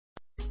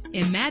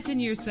Imagine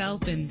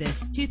yourself in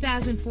this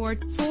 2004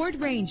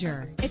 Ford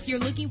Ranger. If you're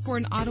looking for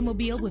an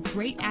automobile with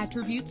great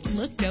attributes,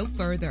 look no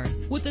further.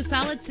 With a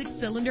solid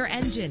 6-cylinder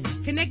engine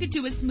connected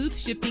to a smooth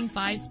shifting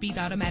 5-speed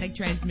automatic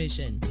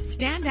transmission,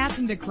 stand out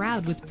from the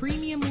crowd with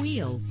premium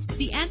wheels.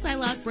 The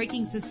anti-lock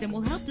braking system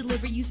will help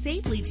deliver you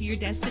safely to your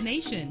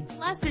destination.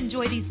 Plus,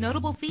 enjoy these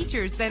notable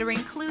features that are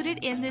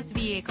included in this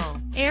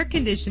vehicle: air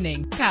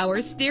conditioning,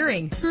 power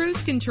steering,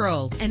 cruise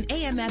control, and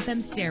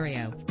AM/FM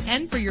stereo.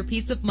 And for your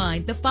peace of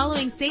mind, the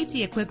following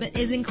safety equipment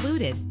is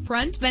included: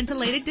 front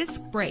ventilated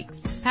disc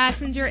brakes,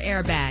 passenger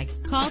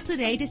airbag. Call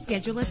today to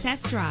schedule a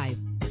test drive.